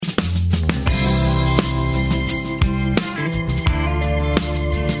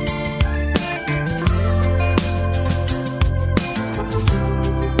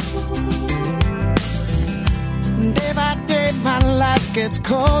gets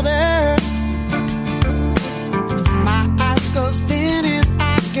colder. My eyes go dim as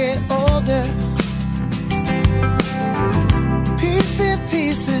I get older.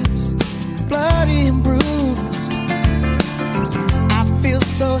 Pieces, bloody and bruised. I feel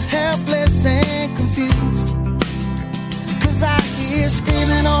so helpless and confused. 'Cause I hear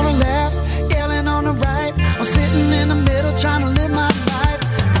screaming on the left, yelling on the right. I'm sitting in the middle trying to live my life.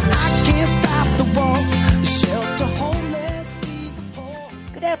 'Cause I can't stop the war, shelter homeless, feed the poor.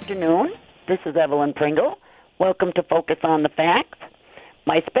 Good afternoon. This is Evelyn Pringle. Welcome to Focus on the Facts.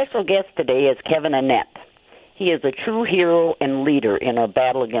 My special guest today is Kevin Annett. He is a true hero and leader in our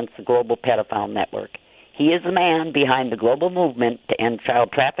battle against the Global Pedophile Network. He is the man behind the global movement to end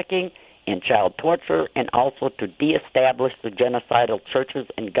child trafficking and child torture, and also to disestablish the genocidal churches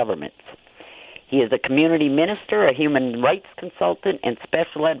and governments. He is a community minister, a human rights consultant, and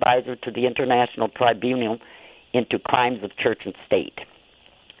special advisor to the International Tribunal into Crimes of Church and State.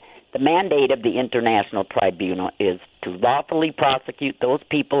 The mandate of the International Tribunal is to lawfully prosecute those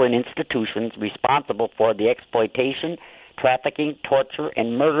people and institutions responsible for the exploitation, trafficking, torture,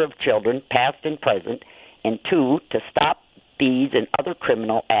 and murder of children, past and present, and two, to stop these and other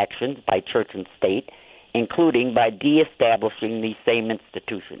criminal actions by church and state, including by de-establishing these same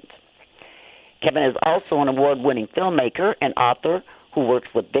institutions. Kevin is also an award-winning filmmaker and author who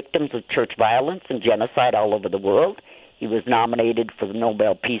works with victims of church violence and genocide all over the world. He was nominated for the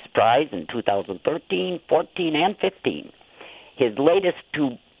Nobel Peace Prize in 2013, 14, and 15. His latest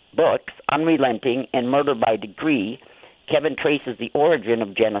two books, Unrelenting and Murder by Degree, Kevin traces the origin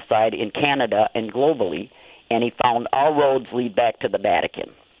of genocide in Canada and globally, and he found all roads lead back to the Vatican.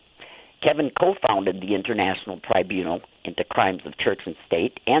 Kevin co-founded the International Tribunal into Crimes of Church and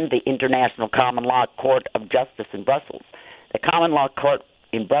State and the International Common Law Court of Justice in Brussels. The Common Law Court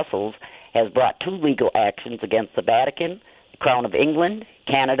in Brussels has brought two legal actions against the Vatican, the Crown of England,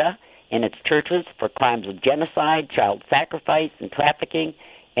 Canada, and its churches for crimes of genocide, child sacrifice, and trafficking,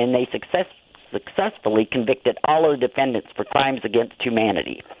 and they successfully convicted all of the defendants for crimes against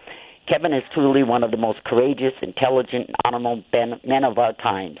humanity. Kevin is truly one of the most courageous, intelligent, and honorable men of our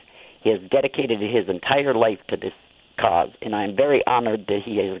times. He has dedicated his entire life to this cause, and I'm very honored that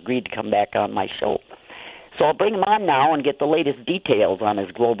he has agreed to come back on my show. So I'll bring him on now and get the latest details on his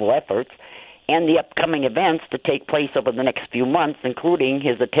global efforts and the upcoming events to take place over the next few months, including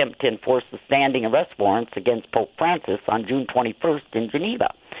his attempt to enforce the standing arrest warrants against Pope Francis on June 21st in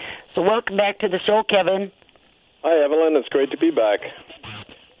Geneva. So welcome back to the show, Kevin. Hi, Evelyn. It's great to be back.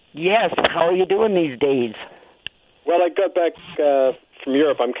 Yes. How are you doing these days? Well, I got back from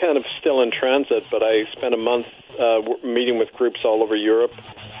Europe. I'm kind of still in transit, but I spent a month meeting with groups all over Europe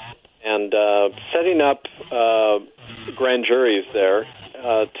and setting up grand juries there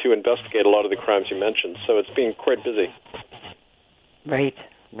to investigate a lot of the crimes you mentioned. So it's been quite busy. Right.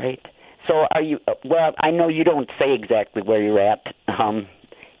 So are you, well, I know you don't say exactly where you're at.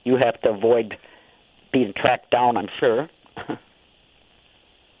 You have to avoid being tracked down, I'm sure.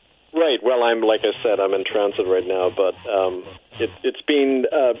 Right. Well, like I said, I'm in transit right now, but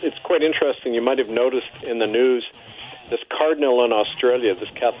it's quite interesting. You might have noticed in the news, this cardinal in Australia, this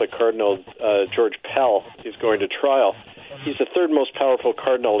Catholic cardinal, George Pell, is going to trial. He's the third most powerful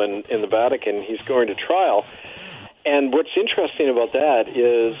cardinal in the Vatican. He's going to trial. And what's interesting about that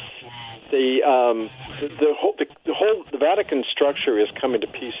is the Vatican structure is coming to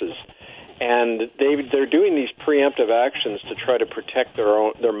pieces. And they're doing these preemptive actions to try to protect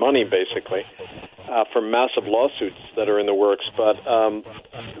their money, basically, from massive lawsuits that are in the works. But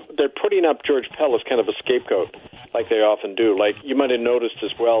they're putting up George Pell as kind of a scapegoat, like they often do. Like you might have noticed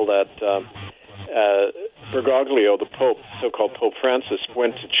as well that Bergoglio, the Pope, so-called Pope Francis,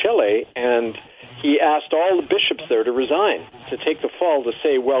 went to Chile and he asked all the bishops there to resign, to take the fall, to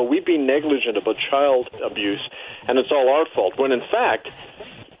say, well, we've been negligent about child abuse and it's all our fault. When in fact,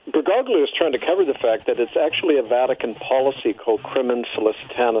 Bergoglio is trying to cover the fact that it's actually a Vatican policy called Crimen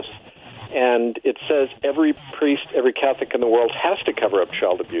Solicitanis, and it says every priest, every Catholic in the world has to cover up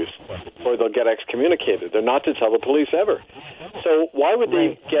child abuse, or they'll get excommunicated. They're not to tell the police ever. So why would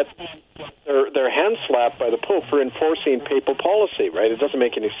they get their hands slapped by the Pope for enforcing papal policy, right? It doesn't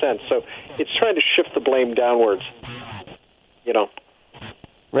make any sense. So it's trying to shift the blame downwards, you know.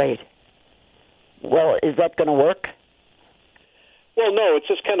 Right. Well, is that going to work? Well, no, it's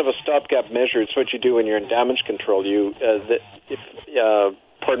just kind of a stopgap measure. It's what you do when you're in damage control.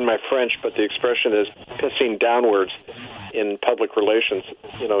 Pardon my French, but the expression is pissing downwards in public relations,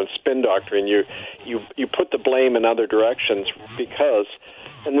 you know, in spin doctrine. You put the blame in other directions because,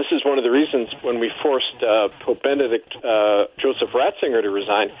 and this is one of the reasons when we forced Pope Benedict Joseph Ratzinger to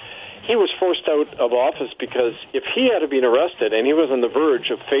resign, he was forced out of office because if he had been arrested, and he was on the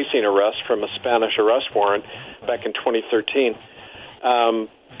verge of facing arrest from a Spanish arrest warrant back in 2013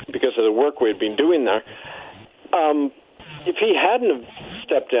 because of the work we had been doing there, if he hadn't have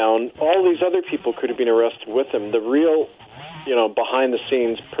stepped down, all these other people could have been arrested with him. The real,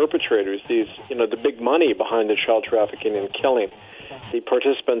 behind-the-scenes perpetrators, these, the big money behind the child trafficking and killing, the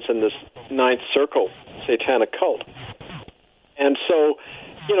participants in this ninth circle satanic cult. And so,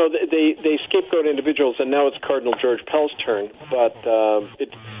 they scapegoat individuals, and now it's Cardinal George Pell's turn. But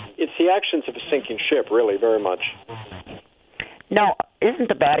it's the actions of a sinking ship, really, very much. Now, isn't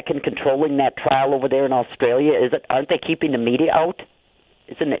the Vatican controlling that trial over there in Australia? Aren't they keeping the media out?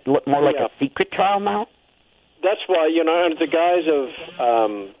 Isn't it more like a secret trial now? That's why, under the guise of,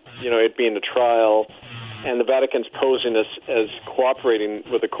 it being a trial, and the Vatican's posing as cooperating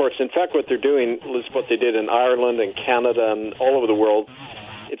with the courts. In fact, what they're doing is what they did in Ireland and Canada and all over the world.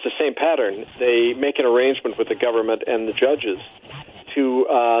 It's the same pattern. They make an arrangement with the government and the judges to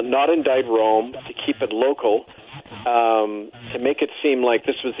not indict Rome, to keep it local, to make it seem like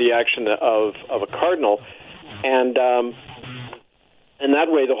this was the action of a cardinal, and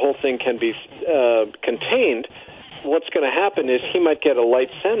that way the whole thing can be contained. What's going to happen is he might get a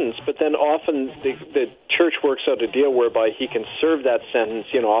light sentence, but then often the church works out a deal whereby he can serve that sentence,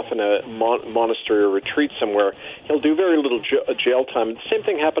 often a monastery or retreat somewhere. He'll do very little jail time. The same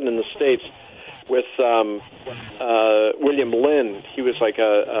thing happened in the States with William Lynn. He was like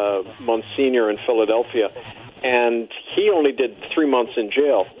a Monsignor in Philadelphia, and he only did 3 months in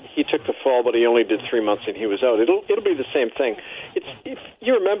jail. He took the fall, but he only did 3 months, and he was out. It'll be the same thing. If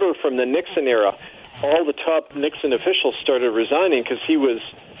you remember from the Nixon era, all the top Nixon officials started resigning because he was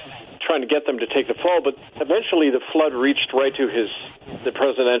trying to get them to take the fall, but eventually the flood reached right to the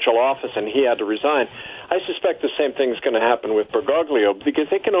presidential office, and he had to resign. I suspect the same thing is going to happen with Bergoglio because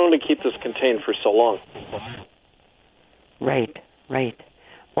they can only keep this contained for so long. Right.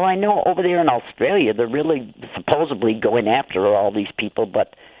 Well, I know over there in Australia, they're really supposedly going after all these people,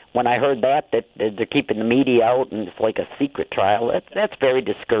 but when I heard that they're keeping the media out and it's like a secret trial, that's very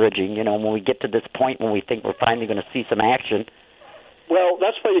discouraging, when we get to this point when we think we're finally going to see some action. Well,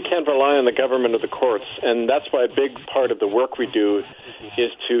 that's why you can't rely on the government or the courts, and that's why a big part of the work we do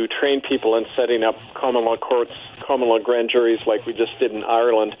is to train people in setting up common law courts, common law grand juries like we just did in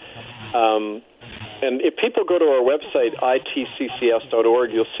Ireland. And if people go to our website,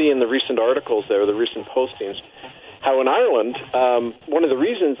 itccs.org, you'll see in the recent articles there, the recent postings, how in Ireland, one of the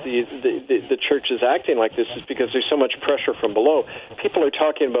reasons the church is acting like this is because there's so much pressure from below. People are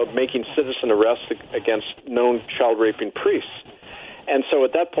talking about making citizen arrests against known child-raping priests. And so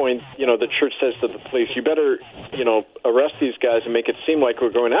at that point, the church says to the police, you better, arrest these guys and make it seem like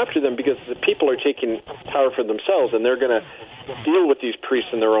we're going after them because the people are taking power for themselves and they're going to deal with these priests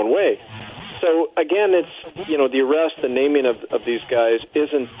in their own way. So, again, it's, the arrest, the naming of these guys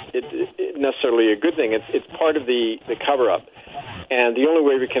isn't necessarily a good thing. It's part of the cover-up. And the only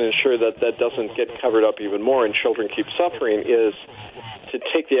way we can ensure that doesn't get covered up even more and children keep suffering is to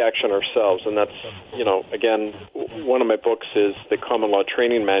take the action ourselves. And that's, again, one of my books is the Common Law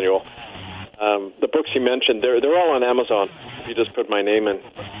Training Manual. The books you mentioned, they're all on Amazon. If you just put my name in,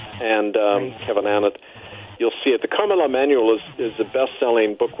 and Kevin Annett, you'll see it. The Common Law Manual is the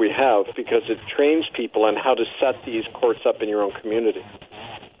best-selling book we have because it trains people on how to set these courts up in your own community.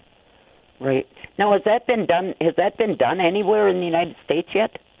 Right. Now, has that been done anywhere in the United States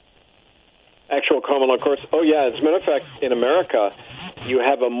yet? Actual common law courts? Oh, yeah. As a matter of fact, in America, you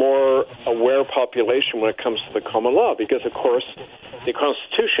have a more aware population when it comes to the common law because, of course, the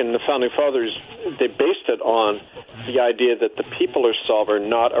Constitution, the Founding Fathers, they based it on the idea that the people are sovereign,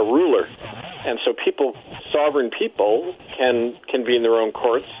 not a ruler. And so sovereign people can be in their own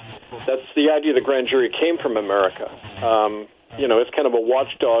courts. That's the idea the grand jury came from America. It's kind of a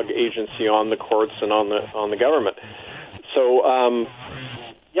watchdog agency on the courts and on the government. So,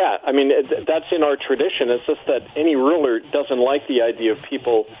 that's in our tradition. It's just that any ruler doesn't like the idea of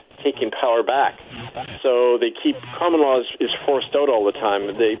people taking power back. So they keep common law is forced out all the time.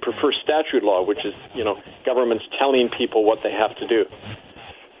 They prefer statute law, which is, governments telling people what they have to do.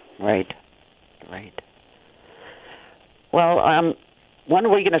 Right. Well, when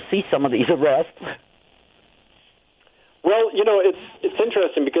are we going to see some of these arrests? Well, it's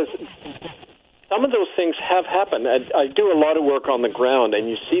interesting because some of those things have happened. I do a lot of work on the ground, and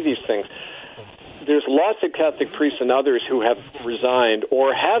you see these things. There's lots of Catholic priests and others who have resigned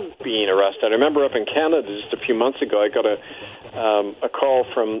or have been arrested. I remember up in Canada just a few months ago, I got a call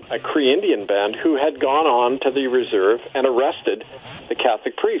from a Cree Indian band who had gone on to the reserve and arrested the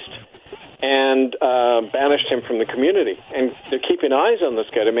Catholic priest. and banished him from the community. And they're keeping eyes on this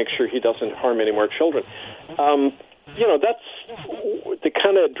guy to make sure he doesn't harm any more children. That's the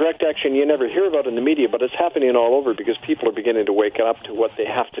kind of direct action you never hear about in the media, but it's happening all over because people are beginning to wake up to what they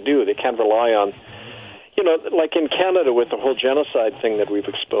have to do. They can't rely on, like in Canada with the whole genocide thing that we've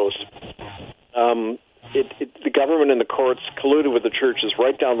exposed. The government and the courts colluded with the churches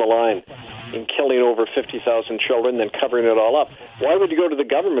right down the line in killing over 50,000 children, then covering it all up. Why would you go to the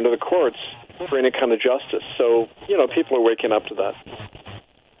government or the courts for any kind of justice? So, people are waking up to that.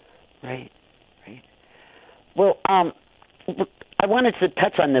 Right. Well, I wanted to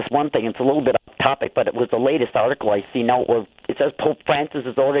touch on this one thing. It's a little bit off topic, but it was the latest article I see now where it says Pope Francis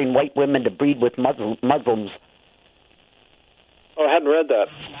is ordering white women to breed with Muslims. Oh, I hadn't read that.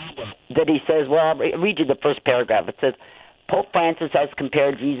 That he says, well, I'll read you the first paragraph. It says, Pope Francis has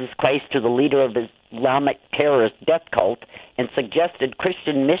compared Jesus Christ to the leader of the Islamic terrorist death cult and suggested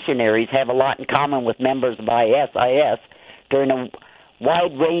Christian missionaries have a lot in common with members of IS during a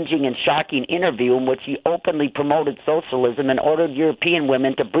wide-ranging and shocking interview in which he openly promoted socialism and ordered European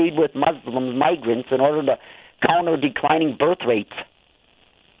women to breed with Muslim migrants in order to counter declining birth rates.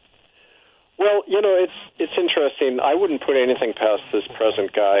 Well, it's interesting. I wouldn't put anything past this present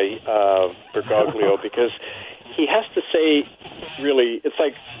guy, Bergoglio, because he has to say, really, it's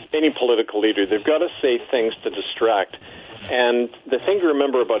like any political leader. They've got to say things to distract. And the thing to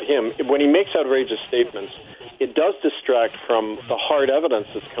remember about him, when he makes outrageous statements, it does distract from the hard evidence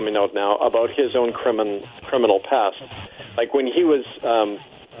that's coming out now about his own criminal past. Like when he was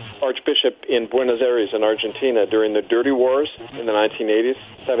Archbishop in Buenos Aires in Argentina during the Dirty Wars in the 1980s,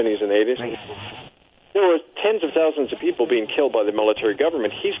 70s and 80s, there were tens of thousands of people being killed by the military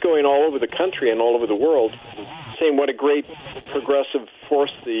government. He's going all over the country and all over the world saying what a great progressive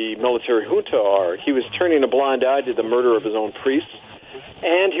force the military junta are. He was turning a blind eye to the murder of his own priests,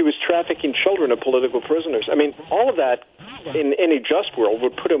 and he was trafficking children of political prisoners. I mean, all of that in any just world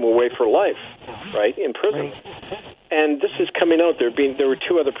would put him away for life, right, in prison. And this is coming out. There were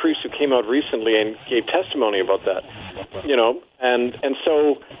two other priests who came out recently and gave testimony about that, and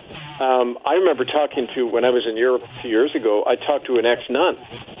so I remember talking to, when I was in Europe a few years ago, I talked to an ex-nun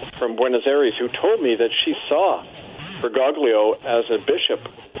from Buenos Aires who told me that she saw Bergoglio as a bishop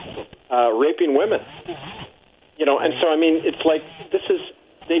raping women. And so, I mean, it's like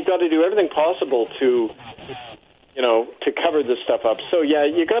they've got to do everything possible to cover this stuff up. So, yeah,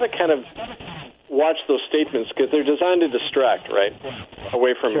 you got to kind of watch those statements because they're designed to distract, right,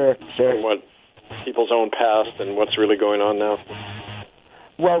 away from what people's own past and what's really going on now.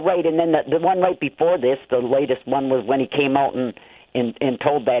 Well, right, and then the one right before this, the latest one was when he came out and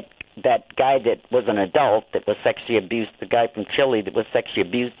told that guy that was an adult that was sexually abused, the guy from Chile that was sexually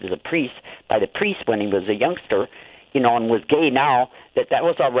abused as a priest by the priest when he was a youngster, and was gay now, that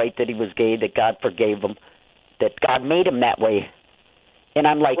was all right that he was gay, that God forgave him, that God made him that way. And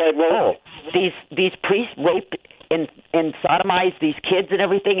I'm like, these priests rape and sodomize these kids and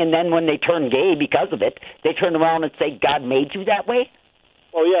everything, and then when they turn gay because of it, they turn around and say, God made you that way?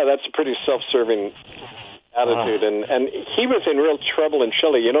 Well, yeah, that's a pretty self-serving attitude. And he was in real trouble in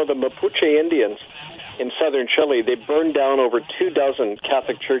Chile. The Mapuche Indians in southern Chile, they burned down over 24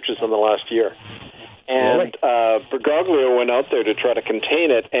 Catholic churches in the last year. And Bergoglio went out there to try to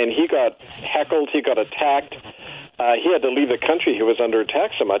contain it, and he got heckled, he got attacked. He had to leave the country. He was under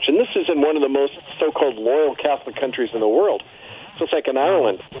attack so much. And this is in one of the most so-called loyal Catholic countries in the world. So it's like in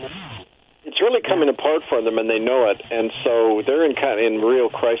Ireland. It's really coming apart for them, and they know it. And so they're in real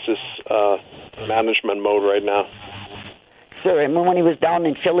crisis management mode right now. Sure. And when he was down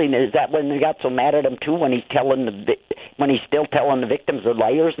in Chile, is that when they got so mad at him too? When he's still telling the victims they're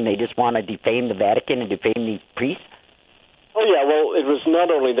liars and they just want to defame the Vatican and defame these priests? Oh yeah. Well, it was not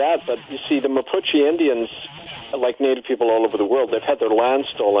only that, but you see, the Mapuche Indians, like Native people all over the world, they've had their land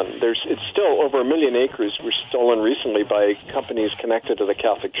stolen. It's still over 1 million acres were stolen recently by companies connected to the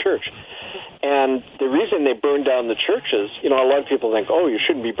Catholic Church. And the reason they burned down the churches, a lot of people think, you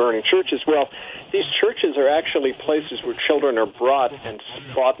shouldn't be burning churches. Well, these churches are actually places where children are brought and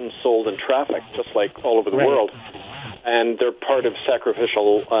bought and sold and trafficked, just like all over the world. And they're part of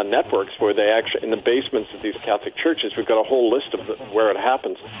sacrificial networks where they actually, in the basements of these Catholic churches, we've got a whole list of where it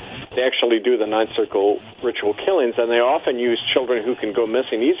happens. They actually do the ninth circle ritual killings, and they often use children who can go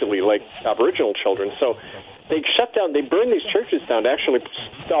missing easily, like Aboriginal children. So they burn these churches down to actually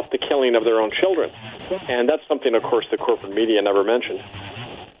stop the killing of their own children. And that's something, of course, the corporate media never mentioned.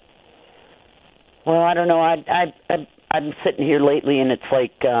 Well, I don't know. I'm sitting here lately, and it's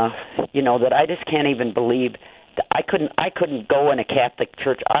like, that I just can't even believe I couldn't go in a Catholic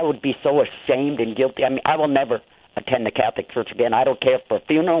church. I would be so ashamed and guilty. I mean, I will never attend the Catholic Church again. I don't care for a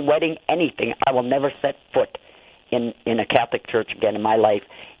funeral, wedding, anything. I will never set foot in a Catholic church again in my life.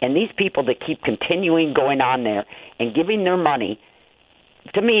 And these people that keep continuing going on there and giving their money,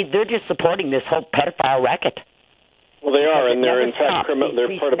 to me, they're just supporting this whole pedophile racket. Well, they are, and they're in fact criminal.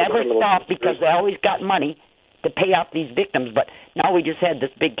 They're part of a criminal. Never stop because they always got money to pay off these victims. But now we just had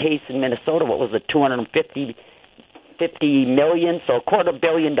this big case in Minnesota. What was it, $250 million, so $250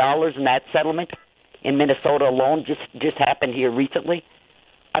 million in that settlement in Minnesota alone just happened here recently.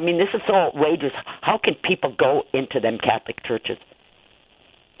 I mean, this is so outrageous. How can people go into them Catholic churches?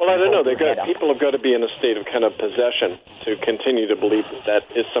 Well, I don't know. People have got to be in a state of kind of possession to continue to believe that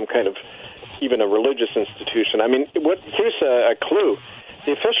is some kind of even a religious institution. I mean, here's a clue.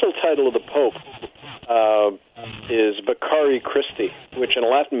 The official title of the Pope is Vicari Christi, which in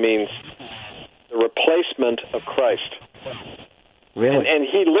Latin means the replacement of Christ. Really? And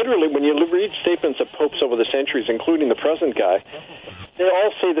he literally, when you read statements of popes over the centuries, including the present guy, they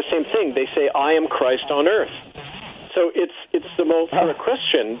all say the same thing. They say, I am Christ on earth. So it's the most, for a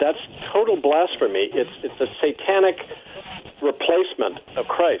Christian, that's total blasphemy. It's a satanic replacement of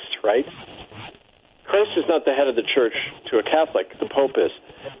Christ, right? Christ is not the head of the church to a Catholic. The Pope is.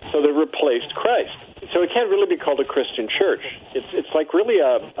 So they replaced Christ. So it can't really be called a Christian church. It's like really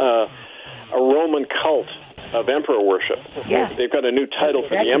a Roman cult of emperor worship. Yeah. They've got a new title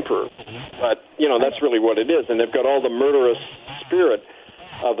for the emperor. But, that's really what it is. And they've got all the murderous spirit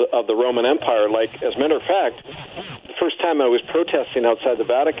of the Roman Empire. Like, as a matter of fact, the first time I was protesting outside the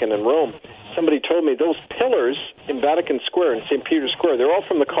Vatican in Rome, somebody told me those pillars in Vatican Square, in St. Peter's Square, they're all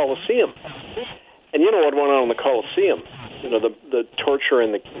from the Colosseum. And you know what went on in the Colosseum? The torture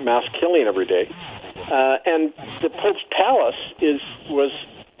and the mass killing every day. And the Pope's palace was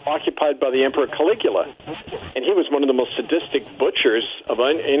occupied by the Emperor Caligula, and he was one of the most sadistic butchers of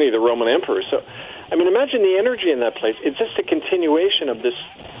any of the Roman emperors. So, I mean, imagine the energy in that place. It's just a continuation of the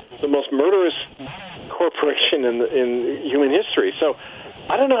most murderous corporation in human history. So,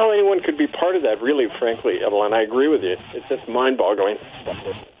 I don't know how anyone could be part of that, really, frankly, Evelyn. I agree with you. It's just mind-boggling.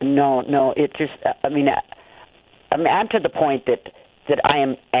 No, it just, I'm to the point that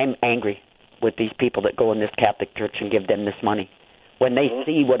I'm angry with these people that go in this Catholic church and give them this money. When they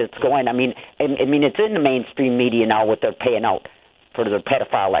see what it's going, I mean, it's in the mainstream media now what they're paying out for their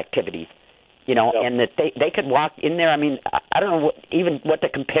pedophile activities, and that they could walk in there. I mean, I don't know what to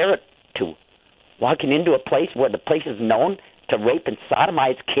compare it to. Walking into a place where the place is known to rape and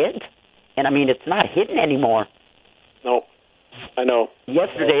sodomize kids, and I mean, it's not hidden anymore. No, I know.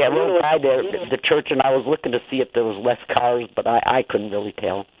 Yesterday, I rode by the church, and I was looking to see if there was less cars, but I couldn't really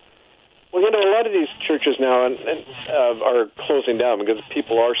tell. Well, a lot of these churches now are closing down because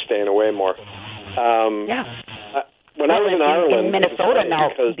people are staying away more. When I was in Ireland... In Minnesota now,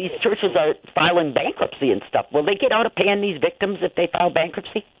 these churches are filing bankruptcy and stuff. Will they get out of paying these victims if they file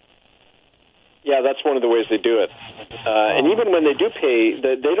bankruptcy? Yeah, that's one of the ways they do it. And even when they do pay,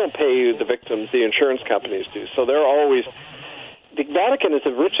 they don't pay the victims, the insurance companies do. So they're always... The Vatican is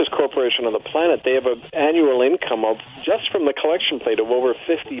the richest corporation on the planet. They have an annual income of, just from the collection plate, of over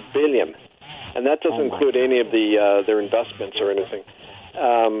 $50 billion. And that doesn't include any of their investments or anything.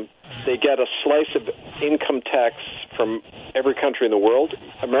 They get a slice of income tax from every country in the world.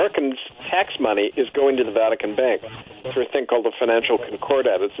 Americans' tax money is going to the Vatican Bank through a thing called the Financial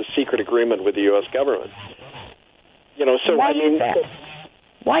Concordat. It's a secret agreement with the U.S. government. Why is that?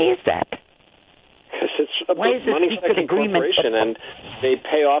 Why is that? Because it's a money-sucking corporation, and they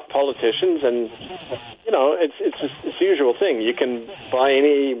pay off politicians, and it's the usual thing. You can buy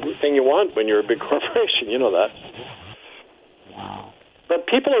anything you want when you're a big corporation. You know that. Wow. But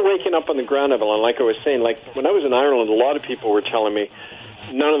people are waking up on the ground, Evelyn. Like I was saying, like when I was in Ireland, a lot of people were telling me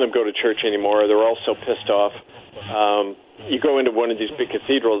none of them go to church anymore. They're all so pissed off. You go into one of these big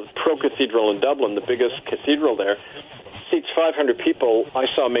cathedrals, Pro Cathedral in Dublin, the biggest cathedral there. Seats 500 people. I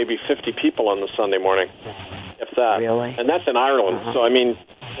saw maybe 50 people on the Sunday morning, if that. Really? And that's in Ireland. So, I mean,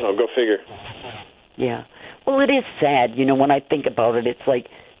 go figure. Yeah. Well, it is sad, when I think about it. It's like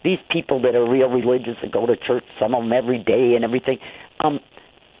these people that are real religious that go to church, some of them every day and everything.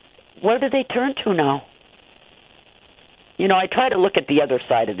 Where do they turn to now? I try to look at the other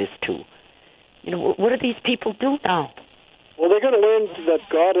side of this, too. What do these people do now? Well, they're going to learn that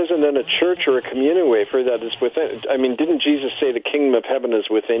God isn't in a church or a communion wafer that is within. I mean, didn't Jesus say the kingdom of heaven is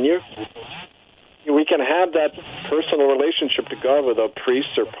within you? We can have that personal relationship to God without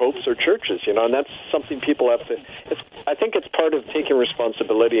priests or popes or churches, and that's something people have to... I think it's part of taking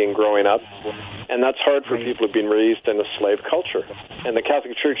responsibility and growing up, and that's hard for people who've been raised in a slave culture. And the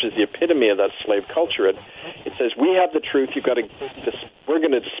Catholic Church is the epitome of that slave culture. It says, we have the truth, we're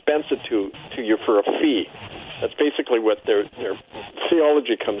going to dispense it to you for a fee. That's basically what their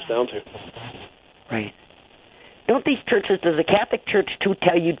theology comes down to. Right. Don't these churches, does the Catholic Church, too,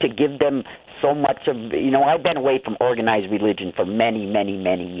 tell you to give them so much of, I've been away from organized religion for many, many,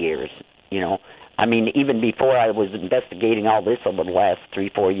 many years, I mean, even before I was investigating all this over the last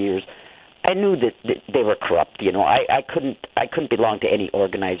 3-4 years, I knew that they were corrupt, I couldn't belong to any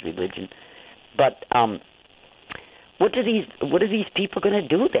organized religion. But what are these people going to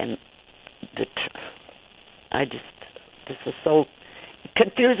do then? This is so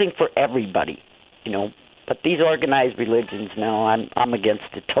confusing for everybody, But these organized religions, no, I'm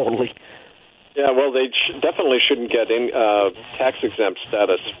against it totally. Yeah, well, they definitely shouldn't get tax-exempt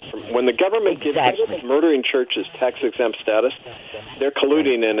status. When the government gives murdering churches tax-exempt status, they're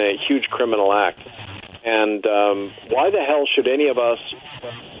colluding in a huge criminal act. And why the hell should any of us,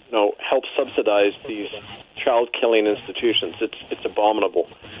 help subsidize these child-killing institutions? It's abominable.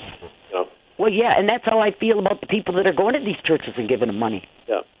 Well, yeah, and that's how I feel about the people that are going to these churches and giving them money.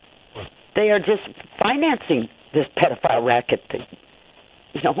 Yeah. They are just financing this pedophile racket thing.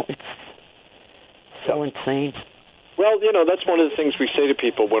 It's so insane. Well, that's one of the things we say to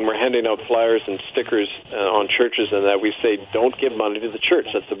people when we're handing out flyers and stickers on churches, and that we say, don't give money to the church.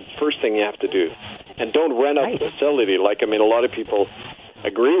 That's the first thing you have to do. And don't rent out the facility. A lot of people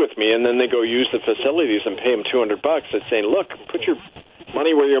agree with me, and then they go use the facilities and pay them $200. It's saying, look, put your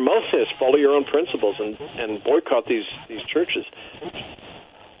money where your mouth is. Follow your own principles and boycott these churches.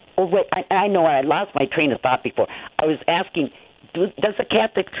 Well, wait, I know I lost my train of thought before. I was asking, does the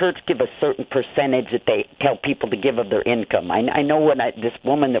Catholic Church give a certain percentage that they tell people to give of their income? I know this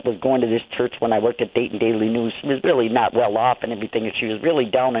woman that was going to this church when I worked at Dayton Daily News, she was really not well off and everything, and she was really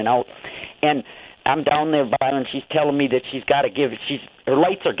down and out. And I'm down there by her, and she's telling me that she's got to give, her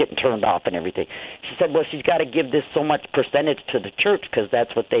lights are getting turned off and everything. She said, well, she's got to give this so much percentage to the church because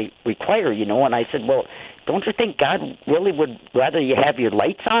that's what they require, And I said, well, don't you think God really would rather you have your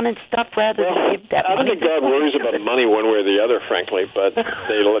lights on and stuff rather than give that money? I don't think God worries about money one way or the other, frankly, but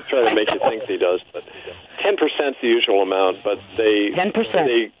they try to make you think he does. But 10% is the usual amount, but 10%,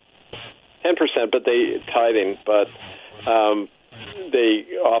 but they tithing, but they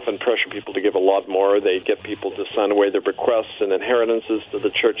often pressure people to give a lot more. They get people to sign away their bequests and inheritances to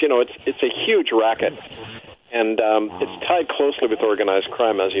the church. It's a huge racket, and it's tied closely with organized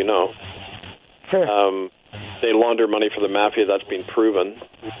crime, as you know. Sure. They launder money for the mafia. That's been proven.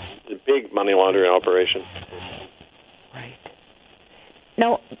 It's a big money laundering operation. Right.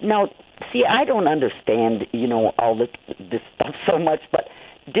 Now, see, I don't understand, all this stuff so much, but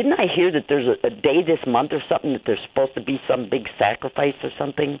didn't I hear that there's a day this month or something that there's supposed to be some big sacrifice or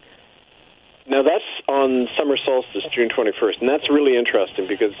something? Now, that's on summer solstice, June 21st, and that's really interesting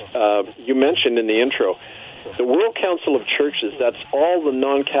because you mentioned in the intro, the World Council of Churches, that's all the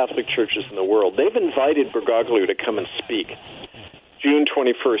non-Catholic churches in the world. They've invited Bergoglio to come and speak June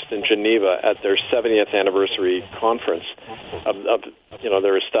 21st in Geneva at their 70th anniversary conference of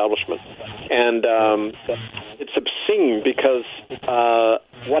their establishment. And it's obscene because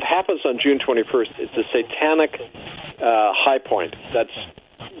what happens on June 21st is the Satanic high point. That's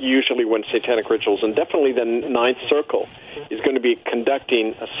usually when Satanic rituals, and definitely the Ninth Circle, is going to be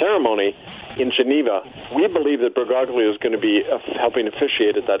conducting a ceremony in Geneva. We believe that Bergoglio is going to be helping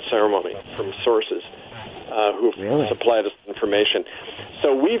officiate at that ceremony from sources who supplied us information.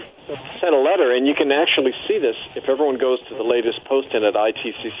 So we've sent a letter, and you can actually see this if everyone goes to the latest post-in at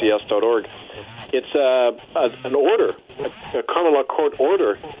itccs.org. It's an order, a common law court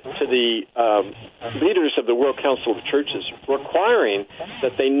order to the leaders of the World Council of Churches requiring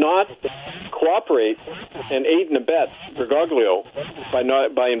that they not cooperate and aid and abet Bergoglio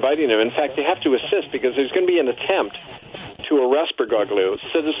by inviting him. In fact, they have to assist because there's going to be an attempt to arrest Bergoglio.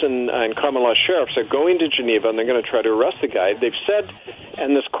 Citizen and common law sheriffs are going to Geneva, and they're going to try to arrest the guy. They've said,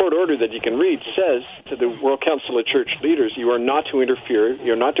 and this court order that you can read says to the World Council of Church leaders, you are not to interfere,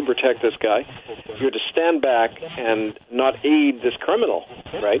 you're not to protect this guy, you're to stand back and not aid this criminal,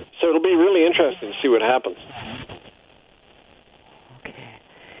 right? So it'll be really interesting to see what happens. Okay.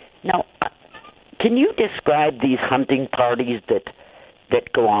 Now, can you describe these hunting parties that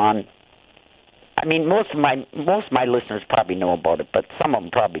go on? I mean, most of my listeners probably know about it, but some of them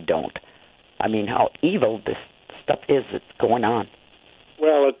probably don't. I mean, how evil this stuff is that's going on.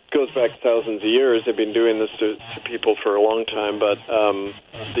 Well, it goes back thousands of years. They've been doing this to people for a long time, but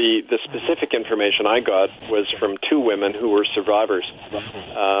the specific information I got was from two women who were survivors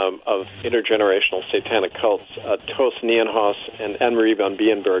of intergenerational satanic cults, Toos Nienhaus and Anne-Marie van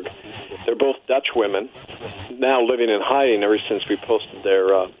Bienberg. They're both Dutch women, now living in hiding ever since we posted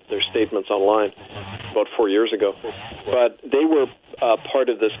their statements online about 4 years ago. But they were part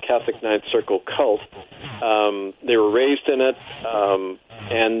of this Catholic Ninth Circle cult. They were raised in it,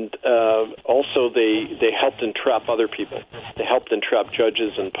 and also they helped entrap other people. They helped entrap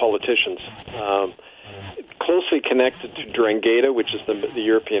judges and politicians. Closely connected to Drangheta, which is the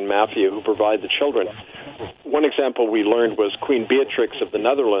European mafia who provide the children. One example we learned was Queen Beatrix of the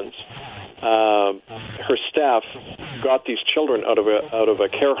Netherlands. Her staff got these children out of a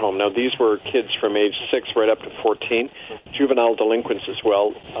care home. Now, these were kids from age 6 right up to 14, juvenile delinquents as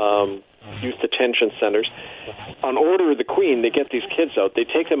well, youth detention centers. On order of the Queen, they get these kids out. They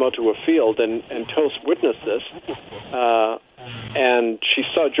take them out to a field, and Toast witnessed this. And she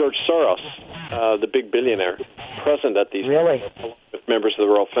saw George Soros, the big billionaire, present at these with members of the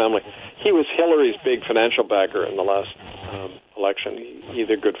royal family. He was Hillary's big financial backer in the last election.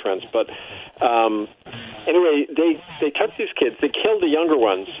 They're good friends. But anyway, they took these kids, they killed the younger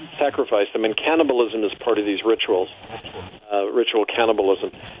ones, sacrificed them, and cannibalism is part of these rituals, ritual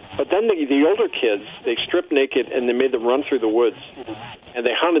cannibalism. But then the older kids, they stripped naked and they made them run through the woods, and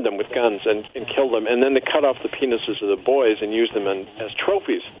they hunted them with guns and killed them, and then they cut off the penises of the boys and used them as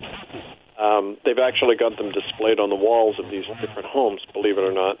trophies. They've actually got them displayed on the walls of these different homes, believe it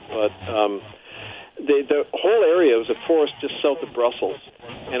or not. But the whole area was a forest just south of Brussels,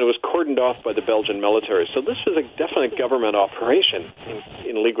 and it was cordoned off by the Belgian military. So this was a definite government operation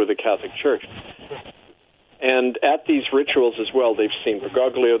in league with the Catholic Church. And at these rituals as well, they've seen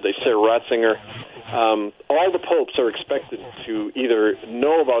Bergoglio, they say Ratzinger. All the popes are expected to either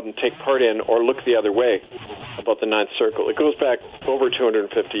know about and take part in or look the other way about the Ninth Circle. It goes back over 250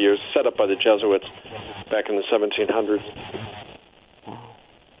 years, set up by the Jesuits back in the 1700s.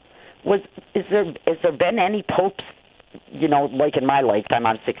 Has there been any popes, like in my lifetime,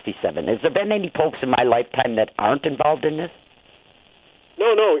 I'm 67, has there been any popes in my lifetime that aren't involved in this?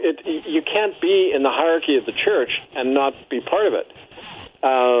 No, you can't be in the hierarchy of the church and not be part of it.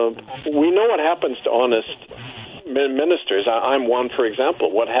 We know what happens to honest ministers. I'm one, for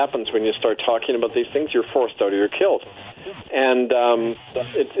example. What happens when you start talking about these things? You're forced out or you're killed. And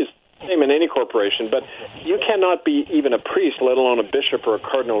it's the same in any corporation. But you cannot be even a priest, let alone a bishop or a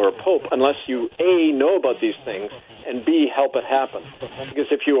cardinal or a pope, unless you, A, know about these things, and B, help it happen. Because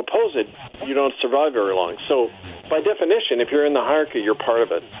if you oppose it, you don't survive very long. So, by definition, if you're in the hierarchy, you're part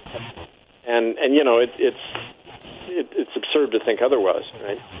of it. And it's absurd to think otherwise,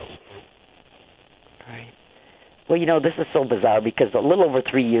 right? Right. Well, this is so bizarre because a little over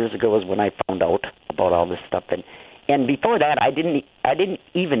 3 years ago is when I found out about all this stuff, and before that, I didn't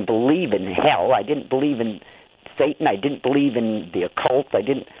even believe in hell. I didn't believe in Satan. I didn't believe in the occult. I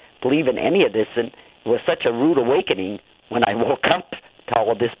didn't believe in any of this, and it was such a rude awakening when I woke up to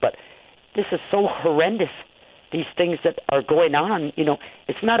all of this. But this is so horrendous. These things that are going on,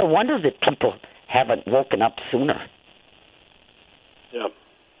 it's not a wonder that people haven't woken up sooner. Yeah.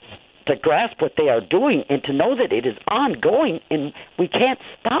 To grasp what they are doing and to know that it is ongoing and we can't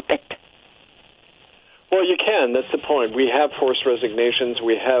stop it. Well, you can. That's the point. We have forced resignations.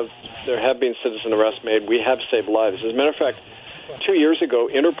 There have been citizen arrests made. We have saved lives. As a matter of fact, 2 years ago,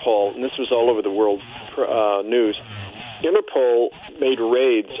 Interpol, and this was all over the world news, Interpol made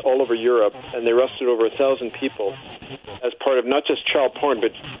raids all over Europe, and they arrested over 1,000 people as part of not just child porn,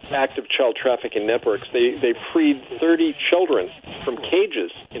 but active child trafficking networks. They freed 30 children from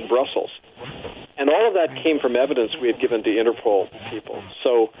cages in Brussels. And all of that came from evidence we had given to Interpol people.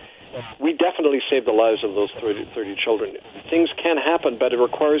 So we definitely saved the lives of those 30 children. Things can happen, but it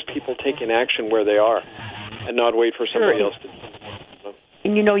requires people taking action where they are and not wait for somebody else to do it.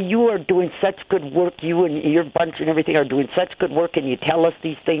 And you are doing such good work. You and your bunch and everything are doing such good work, and you tell us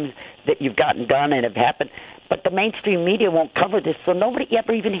these things that you've gotten done and have happened. But the mainstream media won't cover this, so nobody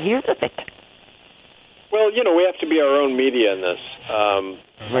ever even hears of it. Well, we have to be our own media in this.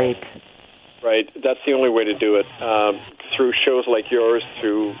 Right. Right. That's the only way to do it. Through shows like yours,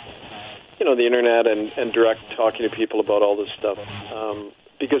 through, the internet and direct talking to people about all this stuff.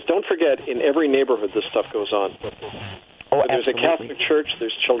 Because don't forget, in every neighborhood this stuff goes on. Oh, there's a Catholic church,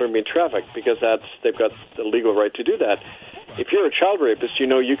 there's children being trafficked because they've got the legal right to do that. If you're a child rapist,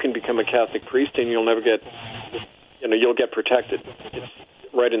 you can become a Catholic priest and you'll never get, you'll get protected. It's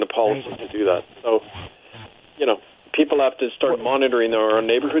right in the policy to do that. So, people have to start monitoring their own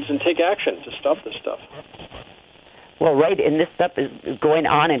neighborhoods and take action to stop this stuff. Well, right, and this stuff is going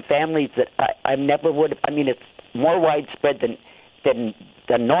on in families that I never would. It's more widespread than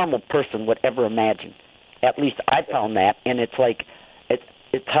the normal person would ever imagine. At least I found that, and it's like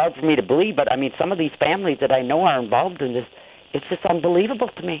it's hard for me to believe. But some of these families that I know are involved in this. It's just unbelievable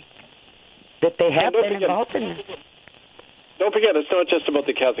to me that they have been involved in this. Don't forget, it's not just about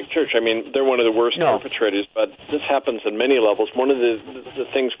the Catholic Church. I mean, they're one of the worst perpetrators, but this happens on many levels. One of the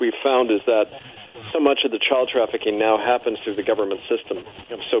things we've found is that so much of the child trafficking now happens through the government system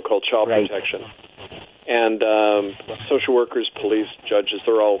of so-called child protection. And social workers, police, judges,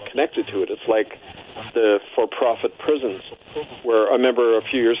 they're all connected to it. It's like the for-profit prisons, where I remember a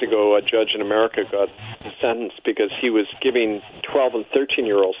few years ago a judge in America got sentenced because he was giving 12 and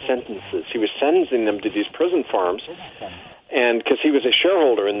 13-year-old sentences. He was sentencing them to these prison farms, and because he was a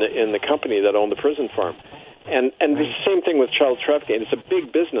shareholder in the company that owned the prison farm. And the same thing with child trafficking. It's a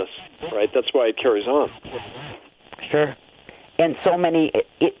big business, right? That's why it carries on. Sure. And so many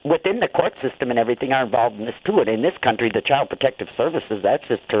within the court system and everything are involved in this too. And in this country, the Child Protective Services, that's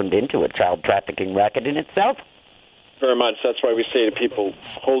just turned into a child trafficking racket in itself. Very much. That's why we say to people,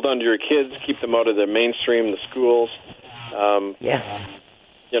 hold on to your kids, keep them out of the mainstream, the schools. Yes.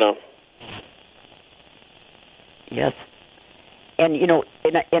 You know. Yes. And, you know,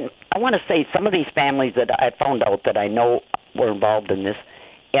 and I want to say some of these families that I found out that I know were involved in this,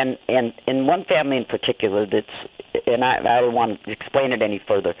 and one family in particular and I don't want to explain it any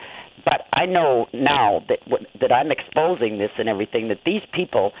further, but I know now that I'm exposing this and everything, that these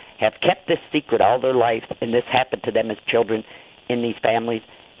people have kept this secret all their life, and this happened to them as children in these families,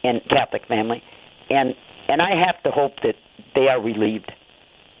 and Catholic family, and I have to hope that they are relieved,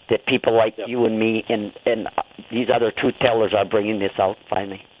 that people like you and me and these other truth tellers are bringing this out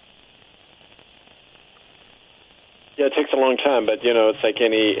finally. Yeah, it takes a long time, but, you know, it's like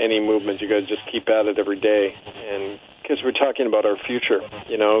any movement. You got to just keep at it every day, and because we're talking about our future.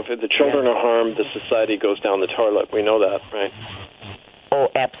 You know, if the children are harmed, the society goes down the toilet. We know that, right? Oh,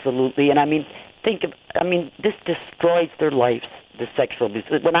 absolutely. And, I mean, this destroys their lives, the sexual abuse.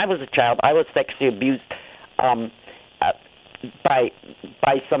 When I was a child, I was sexually abused by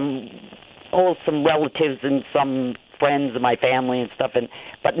some relatives and some friends of my family and stuff,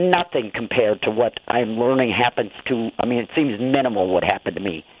 but nothing compared to what I'm learning happens to. I mean, it seems minimal what happened to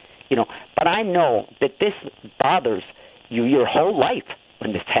me, you know. But I know that this bothers you your whole life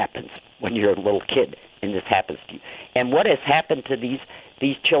when this happens, when you're a little kid and this happens to you. And what has happened to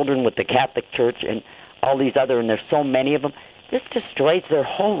these children with the Catholic Church and all these other, and there's so many of them, this destroys their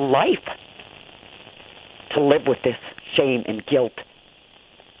whole life to live with this shame and guilt.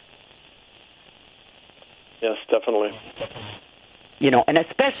 Yes, definitely. You know, and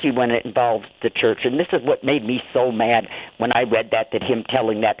especially when it involves the church. And this is what made me so mad when I read that him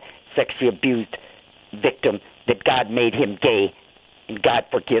telling that sexually abused victim that God made him gay and God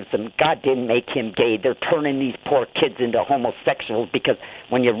forgives him. God didn't make him gay. They're turning these poor kids into homosexuals because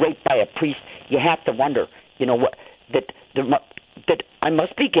when you're raped by a priest, you have to wonder, you know, that I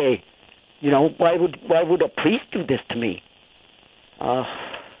must be gay. You know, why would a priest do this to me?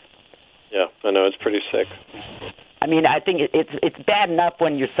 Yeah, I know, it's pretty sick. I mean, I think it's bad enough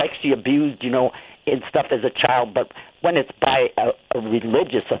when you're sexually abused, you know, and stuff as a child, but when it's by a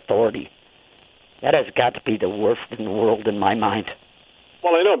religious authority, that has got to be the worst in the world in my mind.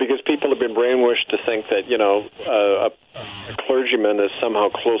 Well, I know, because people have been brainwashed to think that, you know, a clergyman is somehow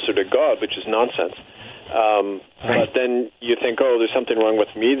closer to God, which is nonsense. Right. But then you think, oh, there's something wrong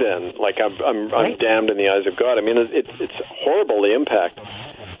with me then. Like I'm damned in the eyes of God. I mean, it's horrible, the impact.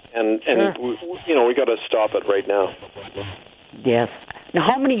 And sure. You know, we got to stop it right now. Yes. Now,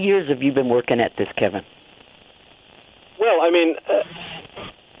 how many years have you been working at this, Kevin? Well, I mean,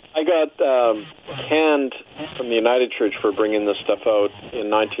 I got canned from the United Church for bringing this stuff out in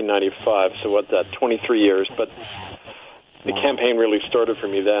 1995. So 23 years. But the campaign really started for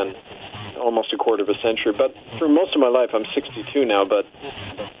me then, almost a quarter of a century. But for most of my life, I'm 62 now, but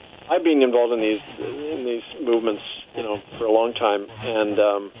I've been involved in these movements, you know, for a long time,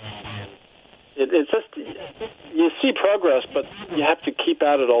 and it's just, you see progress, but you have to keep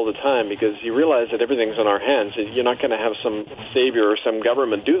at it all the time because you realize that everything's in our hands. You're not going to have some savior or some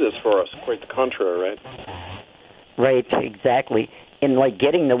government do this for us. Quite the contrary, right? Right, exactly. And like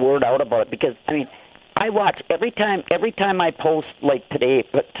getting the word out about it, because I mean, I watch every time I post, like today,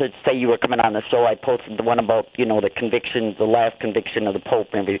 to say you were coming on the show, I posted the one about, you know, the conviction, the last conviction of the Pope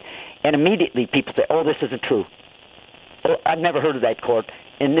and everything. And immediately people say, oh, this isn't true. Oh, I've never heard of that court.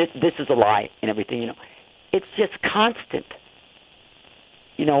 And this is a lie and everything, you know. It's just constant.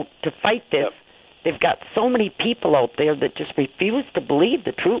 You know, to fight this, they've got so many people out there that just refuse to believe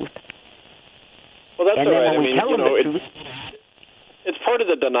the truth. Well, that's and all then right. when we tell them the truth, it's part of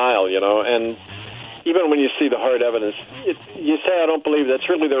the denial, you know, and even when you see the hard evidence, you say, I don't believe. That's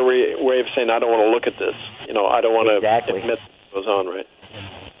really their way of saying, I don't want to look at this. You know, I don't want to admit what goes on, right?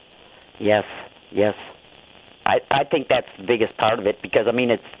 Yes. I think that's the biggest part of it, because I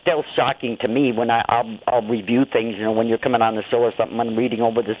mean it's still shocking to me when I'll review things. You know, when you're coming on the show or something, I'm reading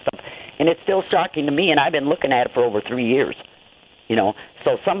over this stuff, and it's still shocking to me. And I've been looking at it for over 3 years. You know,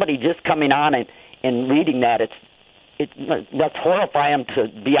 so somebody just coming on and reading that, that's horrifying to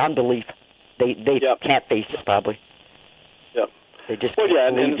beyond belief. They can't face it probably. Yeah. They just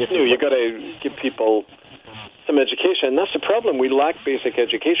and it's new. You got to give people some education, and that's the problem. We lack basic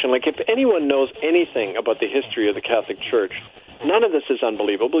education. Like, if anyone knows anything about the history of the Catholic Church, none of this is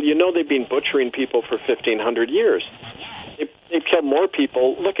unbelievable. You know, they've been butchering people for 1,500 years. They've killed more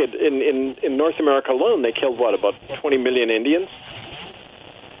people. Look at in North America alone, they killed about 20 million Indians,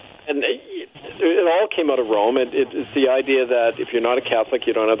 and it all came out of Rome. It's the idea that if you're not a Catholic,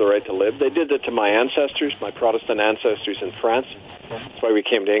 you don't have the right to live. They did that to my ancestors, my Protestant ancestors in France. That's why we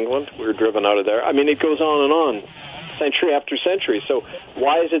came to England. We were driven out of there. I mean, it goes on and on, century after century. So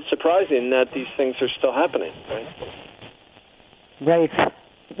why is it surprising that these things are still happening, right? Right.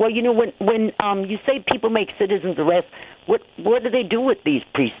 Well, you know, when you say people make citizens arrest, what do they do with these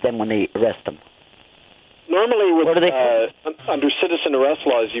priests then when they arrest them? Normally, under citizen arrest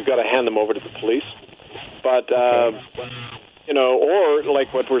laws, you've got to hand them over to the police. But, you know, or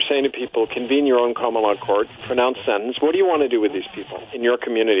like what we're saying to people, convene your own common law court, pronounce sentence. What do you want to do with these people in your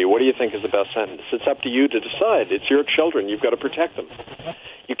community? What do you think is the best sentence? It's up to you to decide. It's your children. You've got to protect them.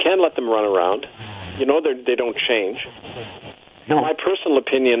 You can't let them run around. You know, they don't change. No. My personal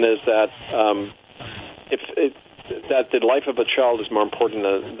opinion is that that the life of a child is more important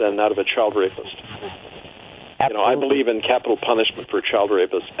than that of a child rapist. Absolutely. You know, I believe in capital punishment for child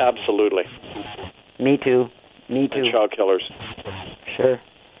rapists. Absolutely. Me too. And child killers. Sure.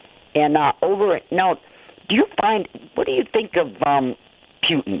 And now, do you find? What do you think of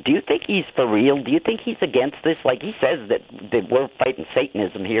Putin? Do you think he's for real? Do you think he's against this? Like he says that we're fighting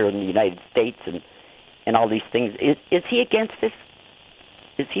Satanism here in the United States and all these things. Is he against this?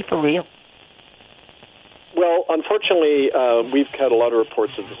 Is he for real? Well, unfortunately, we've had a lot of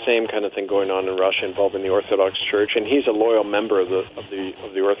reports of the same kind of thing going on in Russia involving the Orthodox Church, and he's a loyal member of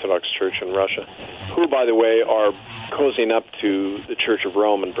the Orthodox Church in Russia, who, by the way, are cozying up to the Church of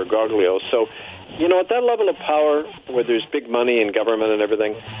Rome and Bergoglio. So, you know, at that level of power, where there's big money and government and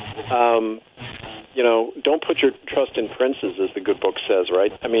everything, you know, don't put your trust in princes, as the good book says,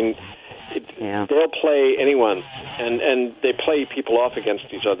 right? I mean, they'll play anyone, and they play people off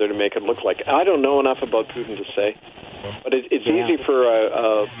against each other to make it look like. I don't know enough about Putin to say, but it's easy for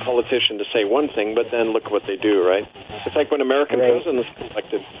a politician to say one thing, but then look what they do, right? It's like when American presidents are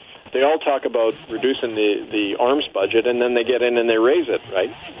elected. They all talk about reducing the arms budget, and then they get in and they raise it,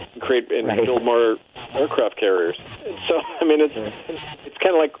 right? And build more aircraft carriers. So, I mean, it's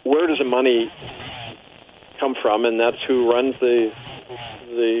kind of like, where does the money come from? And that's who runs the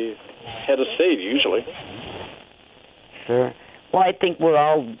head of state, usually. Sure. Well, I think we're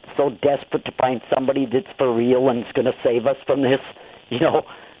all so desperate to find somebody that's for real and is going to save us from this, you know.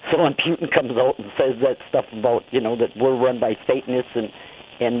 So when Putin comes out and says that stuff about, you know, that we're run by Satanists and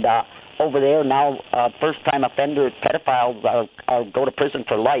over there now, first-time offender pedophiles go to prison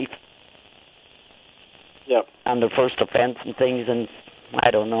for life. Yep. On their first offense and things, and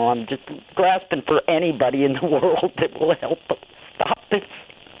I don't know. I'm just grasping for anybody in the world that will help stop this.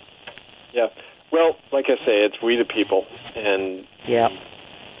 Yeah. Well, like I say, it's we the people, and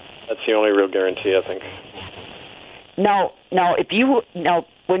that's the only real guarantee, I think. Now,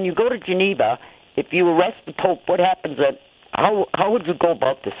 when you go to Geneva, if you arrest the Pope, what happens then? How would you go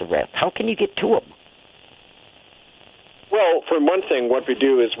about this arrest? How can you get to him? Well, for one thing, what we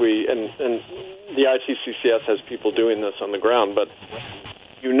do is and the ICCCS has people doing this on the ground, but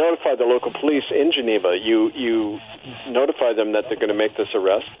you notify the local police in Geneva. You notify them that they're going to make this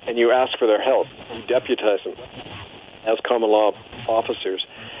arrest, and you ask for their help. You deputize them as common law officers.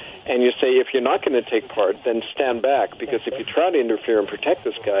 And you say, if you're not going to take part, then stand back, because if you try to interfere and protect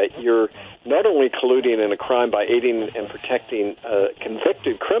this guy, you're not only colluding in a crime by aiding and protecting a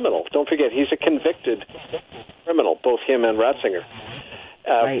convicted criminal. Don't forget, he's a convicted criminal, both him and Ratzinger,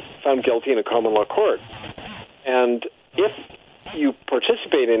 found guilty in a common law court. And if you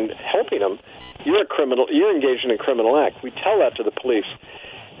participate in helping him, you're a criminal. You're engaged in a criminal act. We tell that to the police.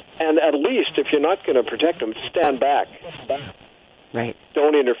 And at least, if you're not going to protect him, stand back. Right.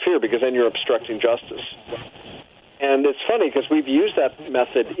 Don't interfere, because then you're obstructing justice. And it's funny, because we've used that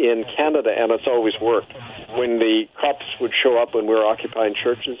method in Canada, and it's always worked. When the cops would show up when we were occupying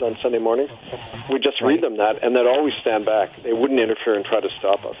churches on Sunday morning, we'd just read them that, and they'd always stand back. They wouldn't interfere and try to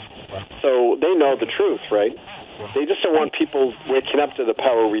stop us. So they know the truth, right? They just don't want people waking up to the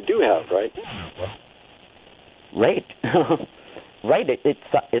power we do have, right? Right. Right.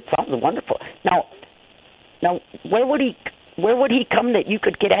 It sounds wonderful. Now, Now, where would he come that you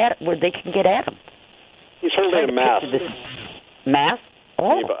could get at, where they can get at him? He's holding a mass. Mass?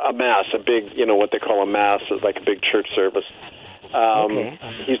 Oh. A mass, a big, what they call a mass, is like a big church service. Okay.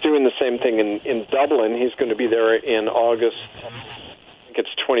 He's doing the same thing in Dublin. He's going to be there in August, I think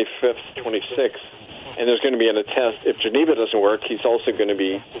it's 25th, 26th, and there's going to be an attest. If Geneva doesn't work, he's also going to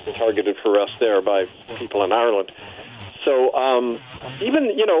be targeted for arrest there by people in Ireland. So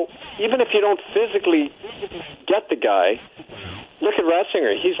even if you don't physically get the guy, look at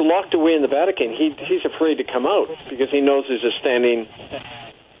Ratzinger. He's locked away in the Vatican. He's afraid to come out because he knows there's a standing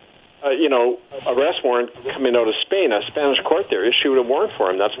arrest warrant coming out of Spain. A Spanish court there issued a warrant for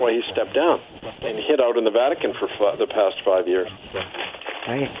him. That's why he stepped down and hid out in the Vatican for the past 5 years.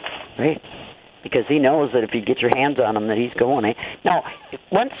 Right. Because he knows that if you get your hands on him, that he's going. Eh? Now,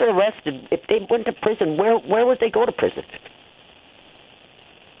 once they're arrested, if they went to prison, where would they go to prison?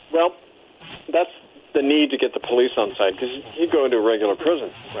 Well, that's the need to get the police on site, because you go into a regular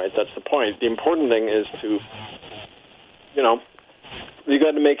prison, right? That's the point. The important thing is to, you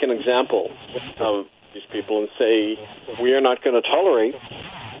got to make an example of these people and say, we are not going to tolerate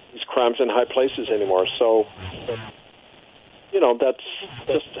these crimes in high places anymore. So, that's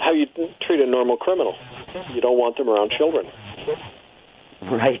just how you treat a normal criminal. You don't want them around children.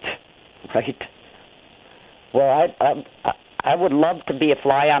 Right. Well, I would love to be a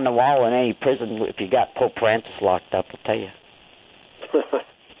fly on the wall in any prison if you got Pope Francis locked up, I'll tell you.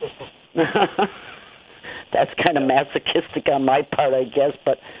 That's kind of masochistic on my part, I guess,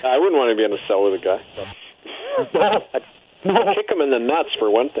 but... I wouldn't want to be in a cell with a guy. No. I'd kick him in the nuts, for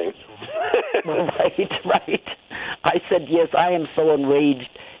one thing. Right. I said, yes, I am so enraged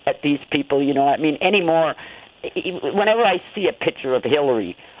at these people, anymore. Whenever I see a picture of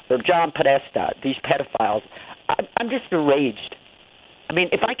Hillary or John Podesta, these pedophiles, I'm just enraged.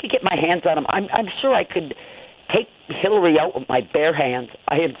 If I could get my hands on them, I'm sure I could take Hillary out with my bare hands.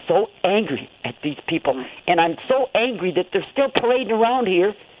 I am so angry at these people, and I'm so angry that they're still parading around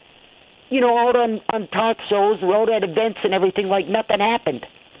here, out on talk shows, out at events and everything like nothing happened.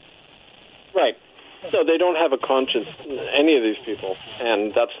 Right. So they don't have a conscience, any of these people,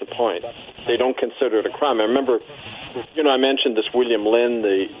 and that's the point. They don't consider it a crime. I remember, I mentioned this William Lynn,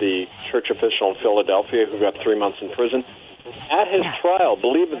 the church official in Philadelphia who got 3 months in prison. At his trial,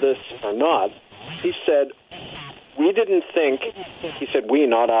 believe this or not, he said, we didn't think, he said we,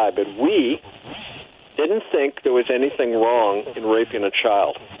 not I, but we didn't think there was anything wrong in raping a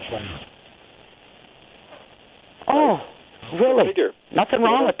child. Oh, really? Nothing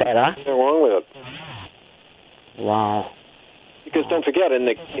wrong with that, huh? Nothing wrong with it. Wow. Because don't forget,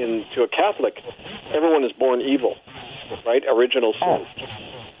 to a Catholic, everyone is born evil, right? Original sin.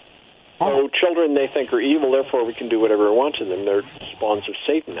 So children they think are evil, therefore we can do whatever we want to them. They're spawns of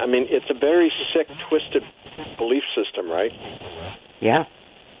Satan. It's a very sick, twisted belief system, right? Yeah.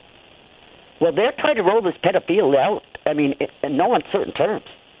 Well, they're trying to roll this pedophilia out, in no uncertain terms,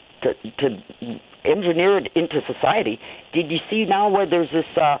 to engineer it into society. Did you see now where there's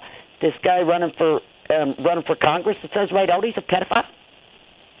this guy running for Congress that says right out he's a pedophile?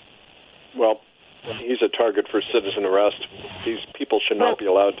 Well, he's a target for citizen arrest. These people should not be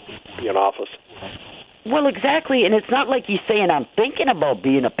allowed to be in office. Well, exactly, and it's not like he's saying, I'm thinking about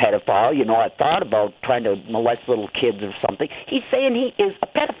being a pedophile, I thought about trying to molest little kids or something. He's saying he is a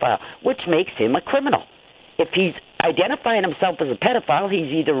pedophile, which makes him a criminal. If he's identifying himself as a pedophile,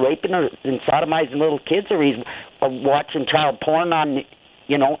 he's either raping or sodomizing little kids, or he's watching child porn on,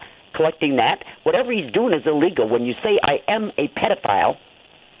 collecting that. Whatever he's doing is illegal. When you say, I am a pedophile,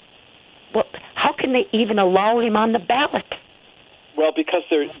 well, how can they even allow him on the ballot? Well, because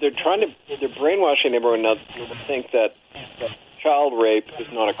they're brainwashing everyone now to think that child rape is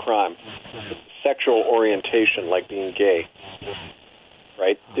not a crime. It's sexual orientation, like being gay.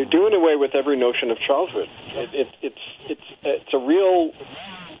 Right? They're doing away with every notion of childhood. It's a real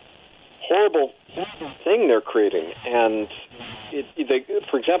horrible thing they're creating, and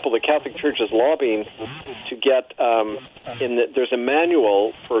for example, the Catholic Church is lobbying to get there's a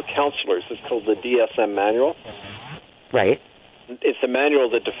manual for counselors. It's called the DSM manual. Right. It's a manual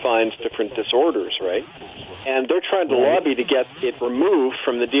that defines different disorders, right? And they're trying to lobby to get it removed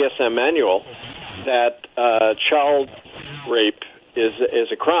from the DSM manual that child rape is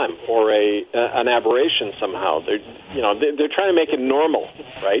a crime or an aberration somehow. They're trying to make it normal,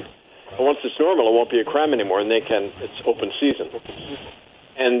 right? And once it's normal, it won't be a crime anymore, and it's open season.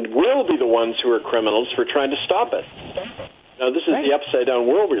 And we'll be the ones who are criminals for trying to stop it. Now, this is the upside-down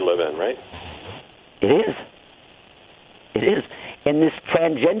world we live in, right? It is. It is. In this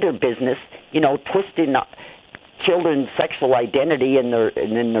transgender business, twisting children's sexual identity and their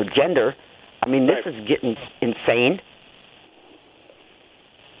gender, I mean, this is getting insane.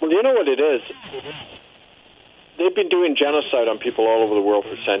 Well, you know what it is? They've been doing genocide on people all over the world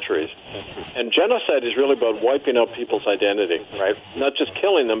for centuries. And genocide is really about wiping out people's identity, right? Not just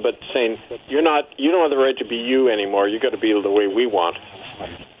killing them, but saying, you don't have the right to be you anymore. You got to be the way we want.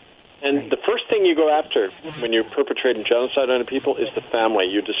 And the first thing you go after when you're perpetrating genocide on people is the family.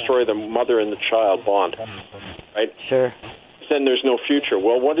 You destroy the mother and the child bond, right? Sure. Then there's no future.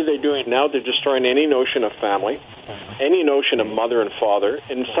 Well, what are they doing now? They're destroying any notion of family, any notion of mother and father.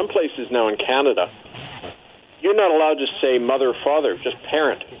 In some places now in Canada, you're not allowed to say mother or father, just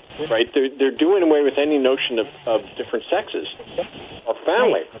parent, right? They're doing away with any notion of different sexes or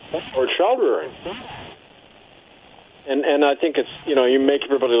family or child rearing. And I think it's, you make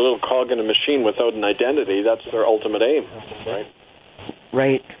everybody a little cog in a machine without an identity. That's their ultimate aim, right?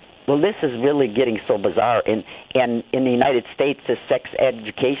 Right. Well, this is really getting so bizarre. And in the United States, this sex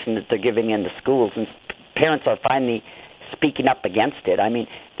education that they're giving in the schools, and parents are finally speaking up against it. I mean,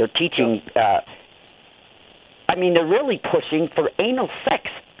 they're teaching... they're really pushing for anal sex,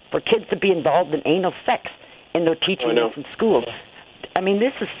 for kids to be involved in anal sex, and they're teaching this in schools. I mean,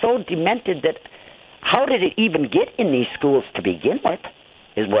 this is so demented that how did it even get in these schools to begin with,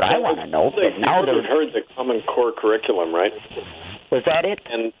 is what I want to know. But now they've heard the Common Core curriculum, right? Was that it?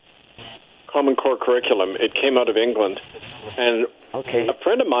 And Common Core curriculum, it came out of England. And a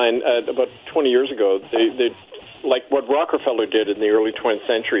friend of mine, about 20 years ago, they like what Rockefeller did in the early 20th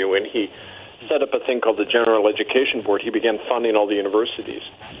century when he set up a thing called the General Education Board. He began funding all the universities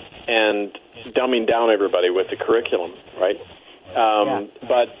and dumbing down everybody with the curriculum, right?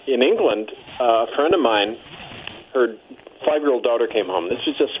 But in England, a friend of mine, her 5-year-old daughter came home. This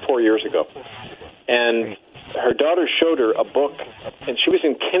was just 4 years ago. And her daughter showed her a book, and she was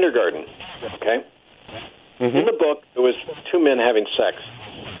in kindergarten, okay? Mm-hmm. In the book, there was 2 men having sex,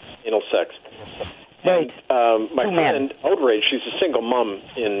 anal sex. Right. And my friend, outraged, she's a single mom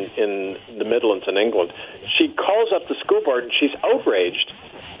in the Midlands in England. She calls up the school board, and she's outraged.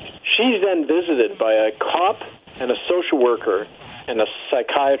 She's then visited by a cop and a social worker and a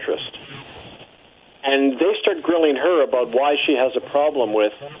psychiatrist. And they start grilling her about why she has a problem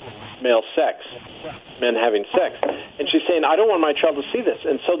with male sex, men having sex. And she's saying, I don't want my child to see this.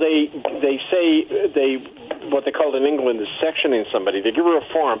 And so they say what they call in England is sectioning somebody. They give her a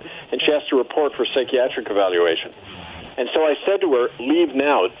form, and she has to report for psychiatric evaluation. And so I said to her, leave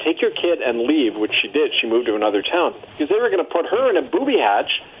now. Take your kid and leave, which she did. She moved to another town. Because they were going to put her in a booby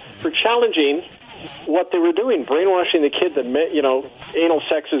hatch for challenging what they were doing, brainwashing the kid that, anal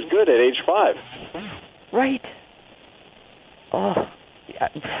sex is good at age 5. Right. Oh,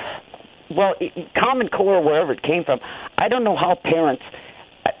 well, Common Core, wherever it came from, I don't know how parents...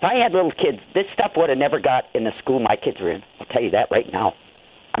 If I had little kids, this stuff would have never got in the school my kids were in. I'll tell you that right now.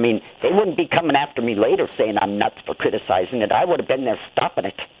 I mean, they wouldn't be coming after me later saying I'm nuts for criticizing it. I would have been there stopping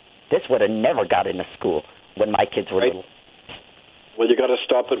it. This would have never got into school when my kids were little. Well, you got to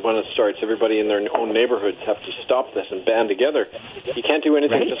stop it when it starts. Everybody in their own neighborhoods have to stop this and band together. You can't do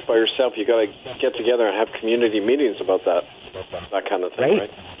anything just by yourself. You got to get together and have community meetings about that kind of thing, right?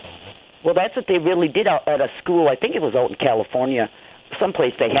 Well, that's what they really did out at a school. I think it was out in California.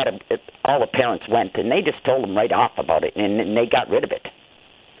 Someplace they had all the parents went, and they just told them right off about it, and they got rid of it.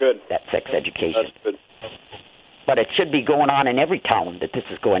 Good. That sex education. That's good. But it should be going on in every town that this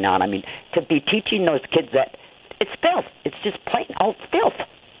is going on. I mean, to be teaching those kids that it's filth. It's just plain out filth.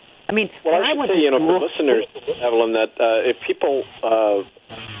 I mean, well, I should say, for listeners, Evelyn, that if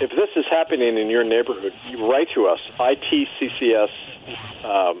this is happening in your neighborhood, you write to us, ITCCS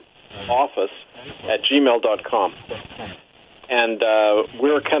office at gmail.com. And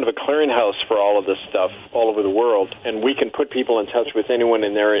we're kind of a clearinghouse for all of this stuff all over the world, and we can put people in touch with anyone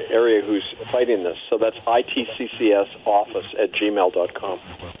in their area who's fighting this. So that's ITCCSoffice at gmail.com.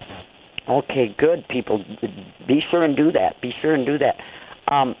 Okay, good, people. Be sure and do that. Be sure and do that.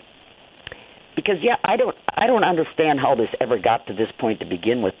 Because, I don't understand how this ever got to this point to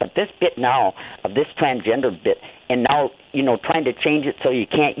begin with, but this bit now of this transgender bit, and now, trying to change it so you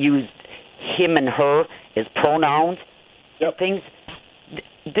can't use him and her as pronouns, things.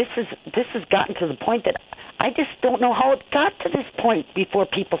 This has gotten to the point that I just don't know how it got to this point before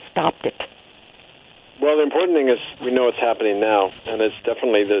people stopped it. Well, the important thing is we know it's happening now, and it's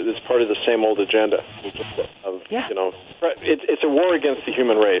definitely it's part of the same old agenda. It's a war against the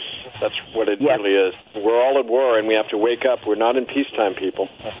human race. That's what it really is. We're all at war, and we have to wake up. We're not in peacetime, people.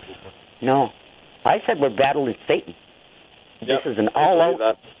 No, I said we're battling Satan. This is an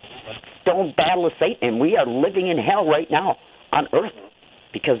all-out stone battle of Satan, and we are living in hell right now on earth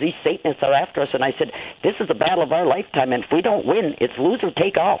because these Satanists are after us. And I said, this is the battle of our lifetime, and if we don't win, it's lose or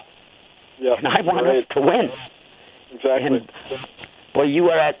take all. Yeah. And I want us to win. Exactly. And, well, you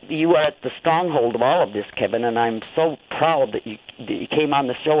are at the stronghold of all of this, Kevin, and I'm so proud that you came on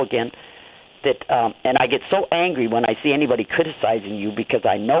the show again. That and I get so angry when I see anybody criticizing you because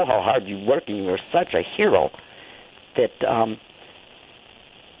I know how hard you work and you are such a hero. That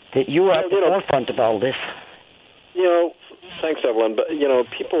you are at the forefront of all this. Thanks, Evelyn. But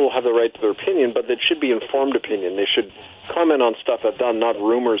people have the right to their opinion, but it should be informed opinion. They should comment on stuff I've done, not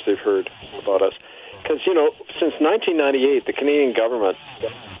rumors they've heard about us. Because since 1998, the Canadian government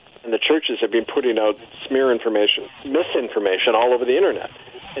and the churches have been putting out smear information, misinformation all over the internet.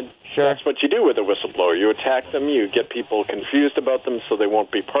 And that's what you do with a whistleblower. You attack them, you get people confused about them so they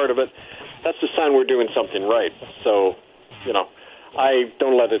won't be part of it. That's a sign we're doing something right. So, I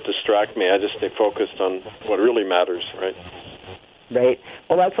don't let it distract me. I just stay focused on what really matters, right? Right.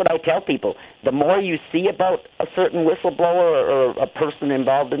 Well, that's what I tell people. The more you see about a certain whistleblower or a person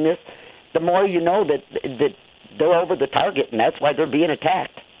involved in this, the more you know that they're over the target, and that's why they're being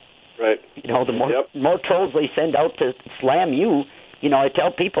attacked. Right. The more trolls they send out to slam you, I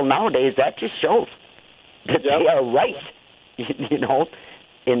tell people nowadays that just shows that they are right,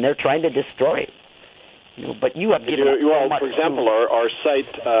 and they're trying to destroy it. But you have given well, for example, our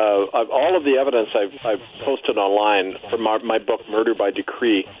site, all of the evidence I've posted online from my book, Murder by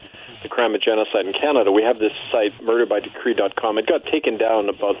Decree, The Crime of Genocide in Canada. We have this site, murderbydecree.com. It got taken down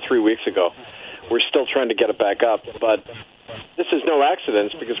about 3 weeks ago. We're still trying to get it back up, but this is no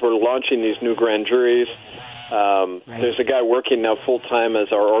accident because we're launching these new grand juries. There's a guy working now full-time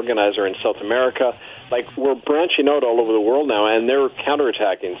as our organizer in South America. We're branching out all over the world now, and they're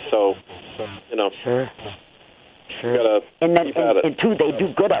counterattacking. So, Sure. Gotta and keep at it. And too, they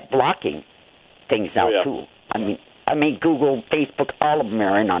do good at blocking things now too. I mean, Google, Facebook, all of them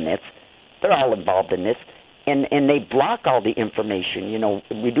are in on this. They're all involved in this, and they block all the information.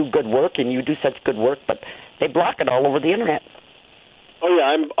 We do good work, and you do such good work, but they block it all over the internet. Oh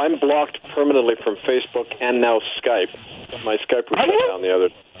yeah, I'm blocked permanently from Facebook and now Skype. My Skype was shut down the other.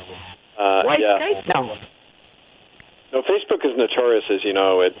 Why Skype now? No, Facebook is notorious, as you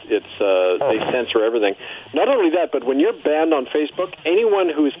know. They censor everything. Not only that, but when you're banned on Facebook, anyone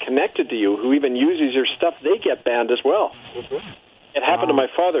who is connected to you, who even uses your stuff, they get banned as well. It happened to my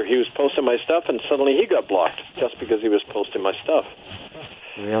father. He was posting my stuff, and suddenly he got blocked just because he was posting my stuff.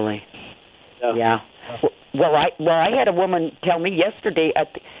 Really? Yeah. Well, I had a woman tell me yesterday.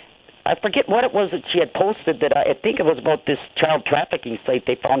 I forget what it was that she had posted. That I think it was about this child trafficking site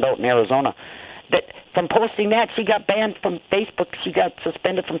they found out in Arizona. That from posting that, she got banned from Facebook. She got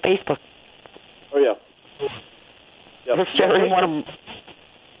suspended from Facebook. Oh yeah. For sharing one of them.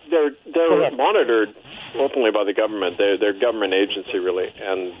 They're monitored openly by the government. They're government agency really,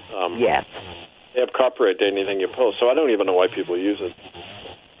 and yes, they have copyright to anything you post. So I don't even know why people use it.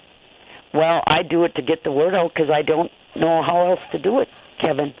 Well, I do it to get the word out because I don't know how else to do it,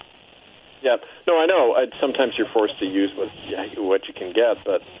 Kevin. Yeah, no, I know. Sometimes you're forced to use what you can get,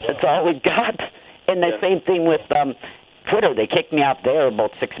 but that's all we got. And the same thing with Twitter. They kicked me off there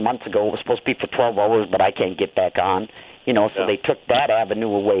about 6 months ago. It was supposed to be for 12 hours, but I can't get back on. So they took that avenue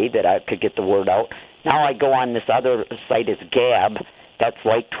away that I could get the word out. Now I go on this other site, is Gab. That's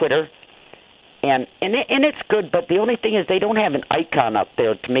like Twitter. And it's good, but the only thing is they don't have an icon up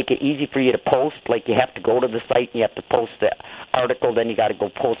there to make it easy for you to post. Like you have to go to the site and you have to post the article, then you got to go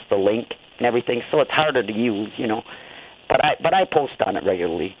post the link and everything. So it's harder to use, But I post on it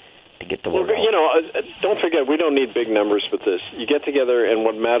regularly to get the word out. Don't forget, we don't need big numbers with this. You get together, and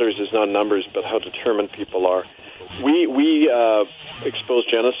what matters is not numbers, but how determined people are. We expose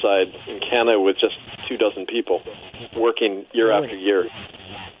genocide in Canada with just 24 people working year after year.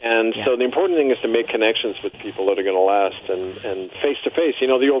 And so the important thing is to make connections with people that are going to last, and face-to-face,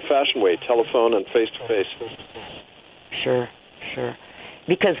 the old-fashioned way, telephone and face-to-face. Sure.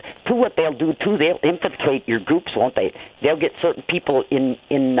 Because, too, what they'll do, too, they'll infiltrate your groups, won't they? They'll get certain people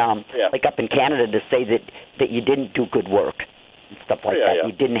like up in Canada to say that you didn't do good work and stuff like that. Yeah.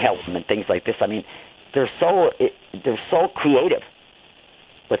 You didn't help them and things like this. I mean, they're so creative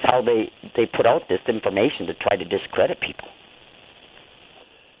with how they put out this information to try to discredit people.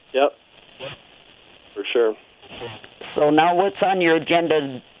 Yep, for sure. So now what's on your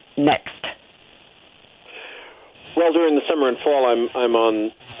agenda next? Well, during the summer and fall, I'm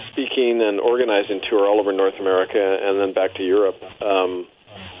on speaking and organizing tour all over North America and then back to Europe.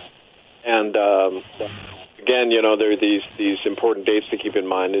 Again, there are these important dates to keep in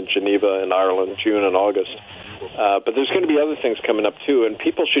mind in Geneva and Ireland, June and August. But there's going to be other things coming up, too, and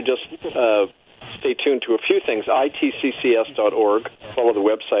people should just stay tuned to a few things. itccs.org, follow the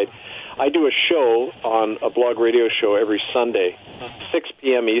website. I do a show on a blog radio show every Sunday, 6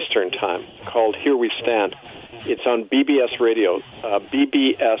 p.m. Eastern Time, called Here We Stand. It's on BBS Radio,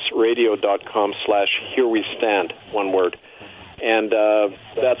 bbsradio.com/Here We Stand, one word. And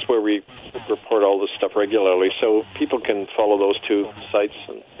that's where we report all this stuff regularly, so people can follow those two sites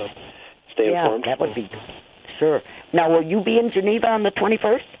and stay informed. Yeah, that would be sure. Now, will you be in Geneva on the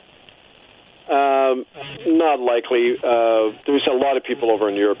 21st? Not likely. There's a lot of people over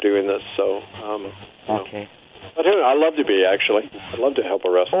in Europe doing this, so... okay. But I'd love to be, actually. I'd love to help a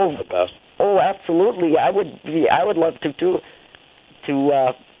wrestler the best. Oh, absolutely. I would love to, too,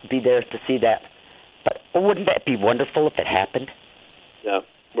 to be there to see that. But wouldn't that be wonderful if it happened? Yeah.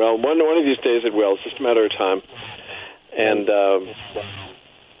 Well, one of these days it will. It's just a matter of time. And,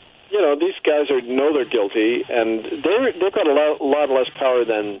 these guys know they're guilty, and they've got a lot less power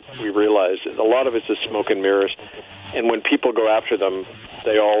than we realize. A lot of it's just smoke and mirrors. And when people go after them,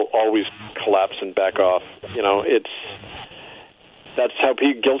 they always collapse and back off. That's how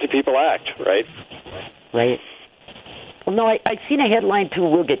guilty people act, right? Right. Well, no, I seen a headline, too.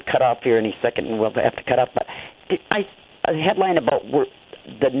 We'll get cut off here any second, and we'll have to cut off. But a headline about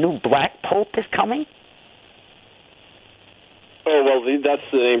the new black pope is coming? Oh, well, that's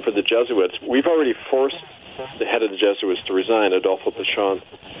the name for the Jesuits. We've already forced the head of the Jesuits to resign, Adolfo Pachon.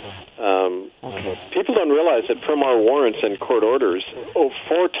 Okay. People don't realize that from our warrants and court orders, 4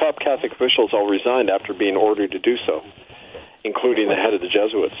 top Catholic officials all resigned after being ordered to do so, including the head of the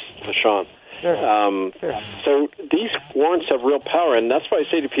Jesuits, Pachon. Sure. So these warrants have real power, and that's why I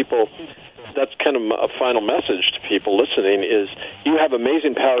say to people, that's kind of a final message to people listening, is you have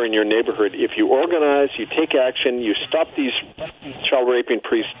amazing power in your neighborhood. If you organize, you take action, you stop these child-raping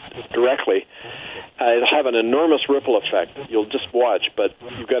priests directly, it'll have an enormous ripple effect. You'll just watch, but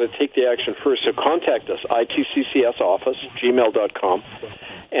you've got to take the action first. So contact us, itccsoffice@gmail.com.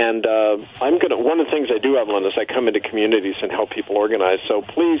 And one of the things I do, Evelyn, is I come into communities and help people organize. So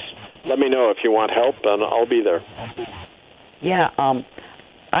please let me know if you want help, and I'll be there. Yeah,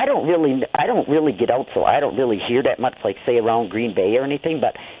 I don't really get out, so I don't really hear that much, like, say, around Green Bay or anything.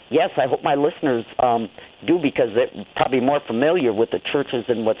 But, yes, I hope my listeners do, because they're probably more familiar with the churches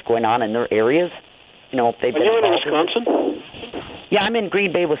and what's going on in their areas. If they've been. Are you in Wisconsin? Yeah, I'm in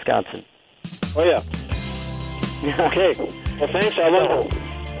Green Bay, Wisconsin. Oh, yeah. Okay. Well, thanks, Evelyn.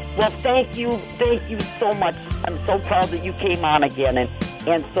 Well, thank you so much. I'm so proud that you came on again, and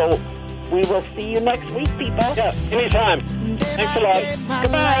so we will see you next week, people. Yeah, anytime. Thanks a lot.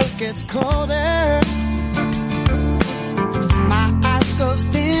 Goodbye. It's colder.